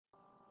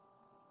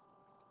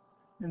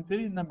In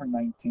video number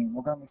 19,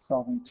 we're going to be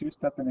solving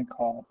two-step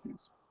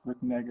inequalities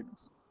with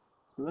negatives.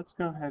 So let's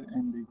go ahead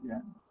and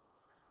begin.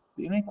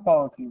 The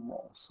inequality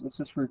rules, let's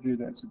just review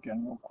those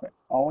again real quick.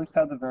 Always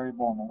have the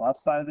variable on the left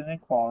side of the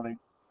inequality.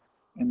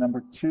 And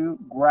number 2,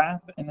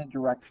 graph in the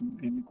direction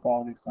the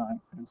inequality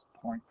sign is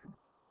pointing.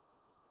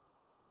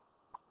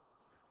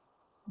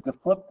 The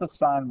flip the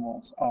sign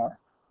rules are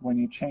when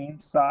you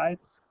change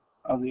sides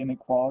of the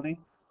inequality,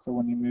 so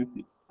when you move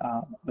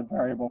the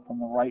variable from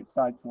the right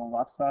side to the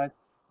left side,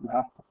 you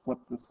have to flip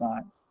the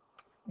signs.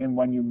 And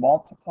when you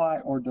multiply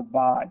or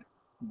divide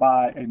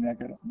by a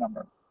negative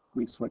number,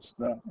 we switch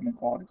the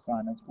inequality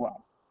sign as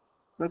well.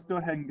 So let's go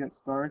ahead and get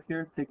started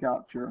here. Take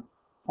out your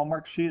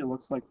homework sheet. It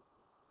looks like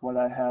what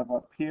I have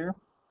up here.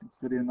 It's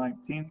video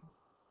 19.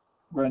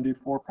 We're going to do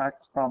 4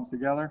 practice problems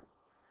together.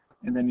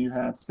 And then you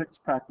have 6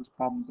 practice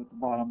problems at the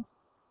bottom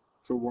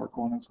to work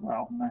on as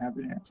well. And I have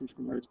the answers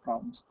for those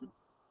problems too.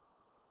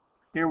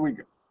 Here we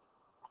go.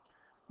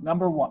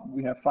 Number 1,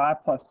 we have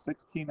 5 plus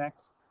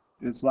 16x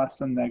is less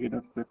than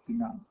negative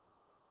 59.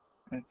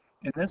 Okay.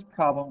 In this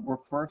problem, we're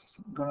first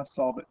going to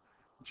solve it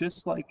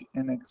just like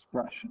an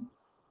expression.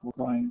 We're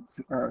going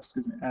to, or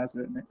excuse me, as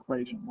an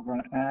equation. We're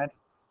going to add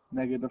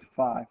negative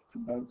 5 to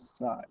both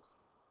sides.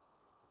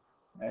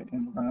 Okay.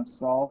 And we're going to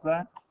solve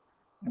that.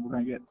 And we're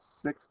going to get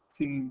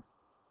 16x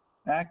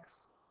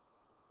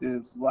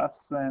is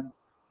less than,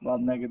 well,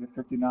 negative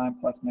 59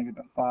 plus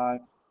negative 5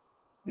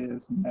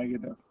 is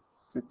negative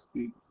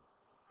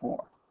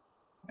 64.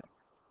 Okay.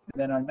 And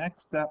then our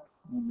next step,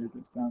 we'll move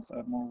this down so I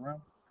have more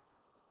room,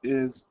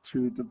 is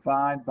to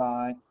divide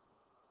by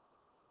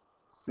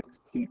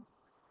 16.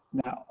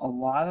 Now, a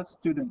lot of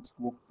students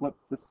will flip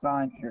the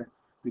sign here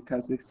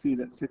because they see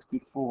that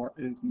 64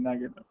 is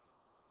negative.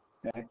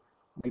 Okay,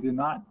 we do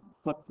not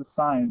flip the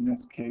sign in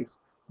this case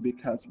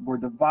because we're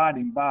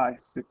dividing by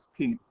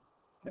 16.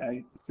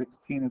 Okay,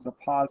 16 is a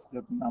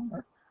positive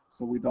number,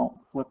 so we don't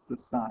flip the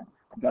sign.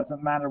 It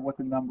doesn't matter what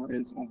the number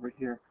is over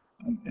here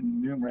in the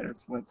numerator,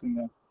 it's what's in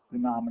the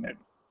denominator.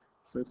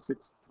 So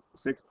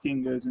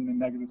 16 goes into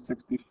negative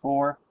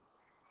 64,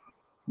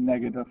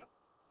 negative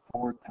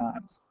 4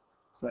 times.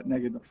 So that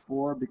negative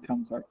 4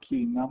 becomes our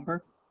key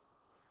number.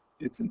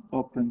 It's an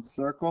open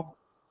circle,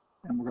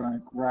 and we're going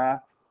to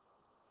graph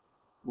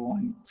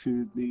going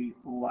to the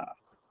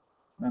left.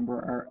 Remember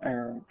our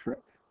arrow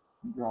trick.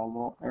 Draw a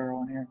little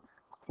arrow in here.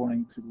 It's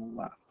pointing to the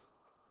left.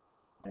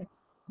 Okay,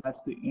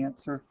 that's the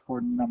answer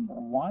for number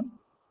 1.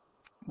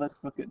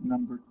 Let's look at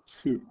number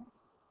 2.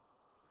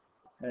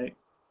 Okay,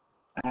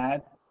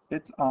 add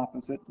its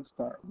opposite to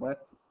start with.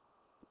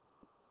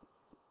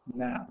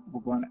 Now,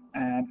 we're going to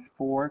add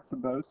 4 to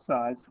both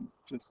sides,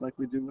 just like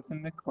we do with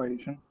an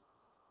equation.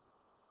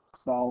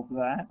 Solve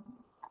that.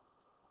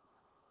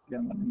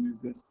 Again, let me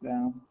move this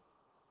down.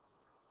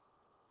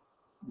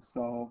 We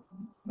solve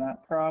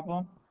that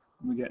problem.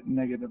 We get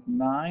negative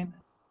 9x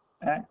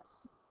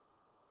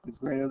is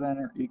greater than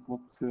or equal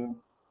to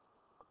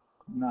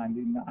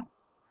 99.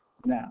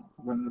 Now,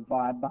 we're going to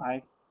divide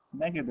by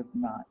negative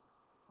 9.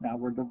 Now,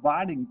 we're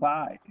dividing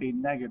by a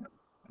negative.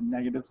 A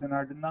negative's in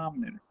our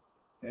denominator.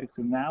 Okay,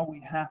 so now we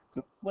have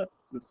to flip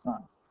the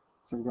sign.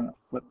 So we're going to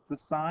flip the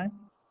sign,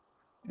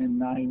 and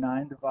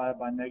 99 divided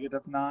by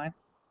negative 9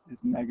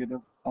 is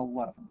negative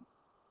 11.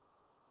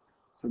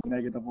 So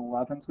negative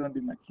 11 is going to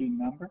be my key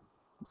number.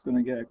 It's going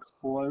to get a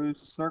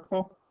closed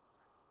circle,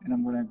 and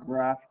I'm going to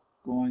graph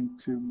going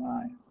to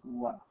my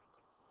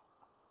left.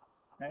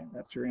 Okay,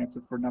 that's your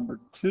answer for number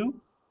 2.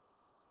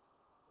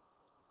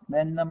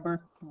 Then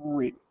number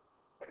 3.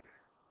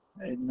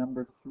 Okay,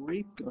 number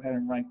 3, go ahead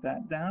and write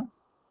that down.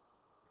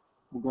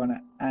 We're going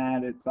to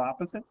add its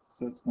opposite,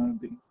 so it's going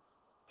to be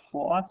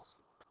plus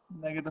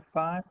negative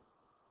 5.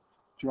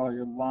 Draw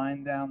your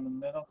line down the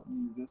middle.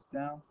 Move this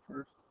down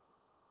first.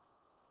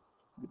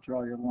 You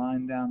draw your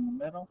line down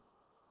the middle.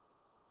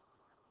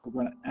 We're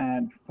going to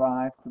add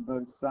 5 to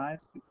both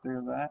sides to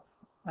clear that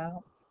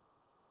out.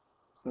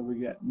 So we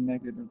get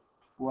negative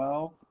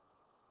 12x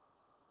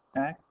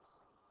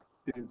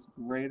is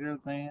greater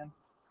than,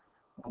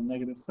 well,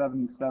 negative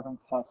 77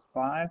 plus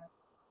 5 is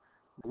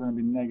going to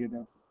be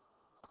negative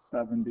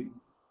 72.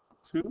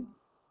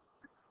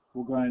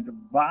 We're going to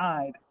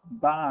divide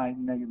by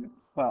negative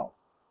 12.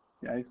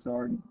 Okay, so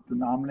our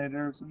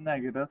denominator is a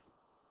negative,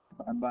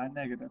 divide by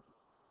negative.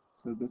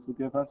 So this will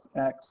give us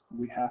x.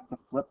 We have to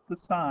flip the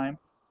sign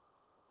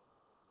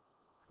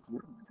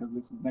because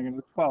this is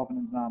negative 12 in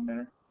the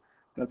denominator.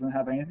 Doesn't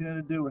have anything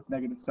to do with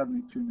negative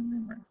 72 in the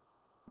numerator.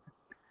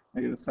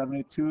 Negative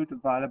 72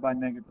 divided by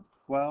negative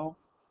 12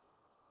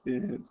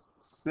 is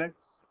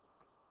 6.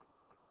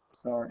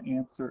 So our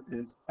answer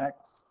is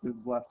x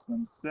is less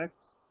than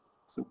 6.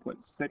 So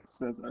put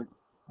 6 as our,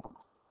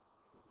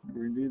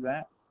 review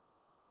that.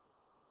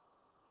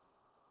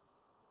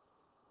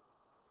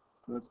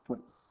 So let's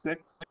put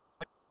 6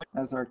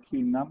 as our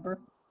key number.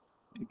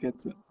 It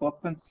gets an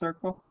open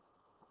circle.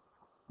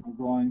 We're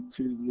going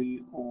to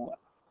the left.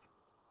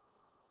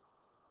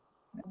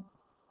 Okay.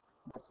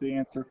 That's the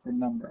answer for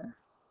number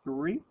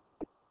 3.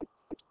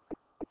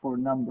 For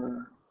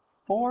number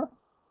 4,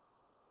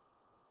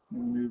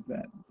 Move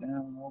that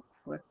down real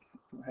quick.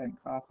 Go ahead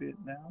and copy it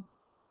now.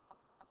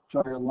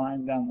 Draw your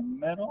line down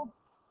the middle.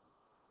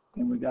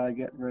 And we got to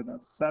get rid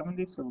of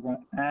 70, so we're going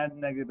to add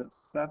negative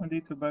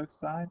 70 to both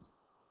sides.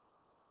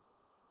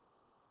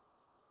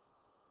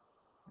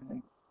 Okay.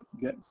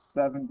 Get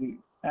 70x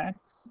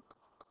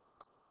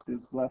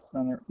is less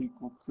than or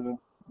equal to,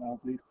 well,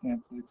 these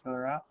cancel each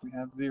other out. We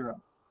have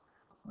 0.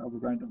 Well, we're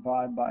going to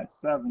divide by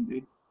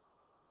 70.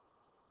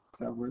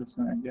 So we're just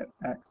going to get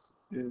x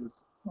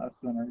is less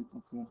than or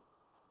equal to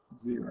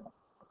 0.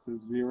 So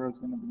 0 is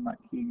going to be my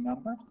key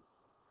number.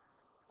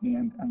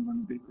 And I'm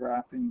going to be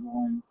graphing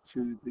going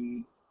to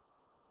the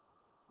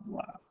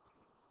left.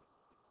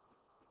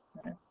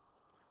 Okay.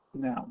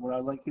 Now, what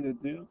I'd like you to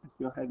do is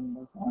go ahead and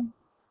work on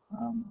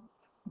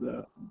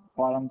the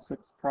bottom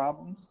 6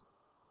 problems.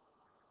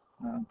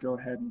 Go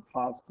ahead and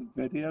pause the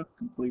video,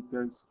 complete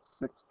those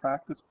 6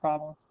 practice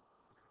problems.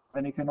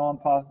 Then you can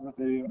unpause the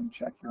video and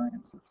check your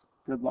answers.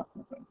 Good luck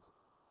with those.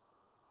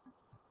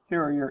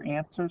 Here are your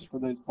answers for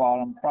those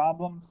bottom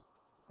problems.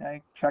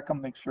 Okay, check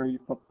them, make sure you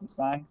flip the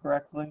sign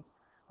correctly.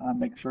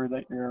 Make sure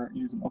that you're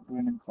using open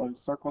and closed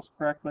circles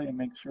correctly, and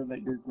make sure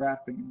that you're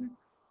graphing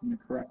in the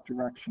correct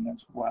direction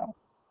as well.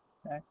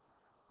 Okay,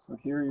 so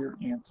here are your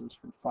answers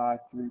for 5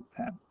 through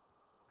 10.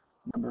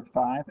 Number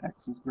 5,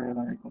 x is greater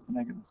than or equal to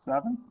negative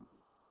 7.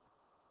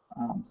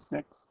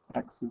 6,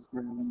 x is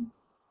greater than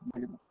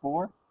negative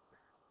 4.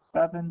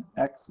 7,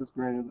 x is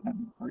greater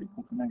than or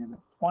equal to negative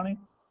 20.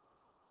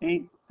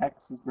 8,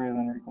 x is greater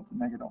than or equal to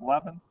negative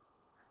 11.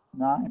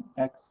 9,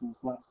 x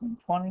is less than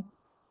 20.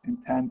 And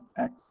 10,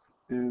 x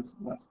is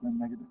less than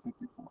negative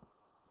 54.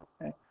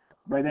 Okay.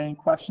 Write any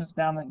questions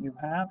down that you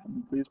have,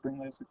 and please bring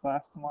those to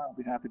class tomorrow. I'll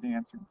be happy to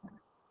answer them for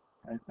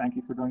you. Okay. Thank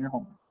you for doing your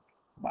homework.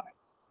 Bye.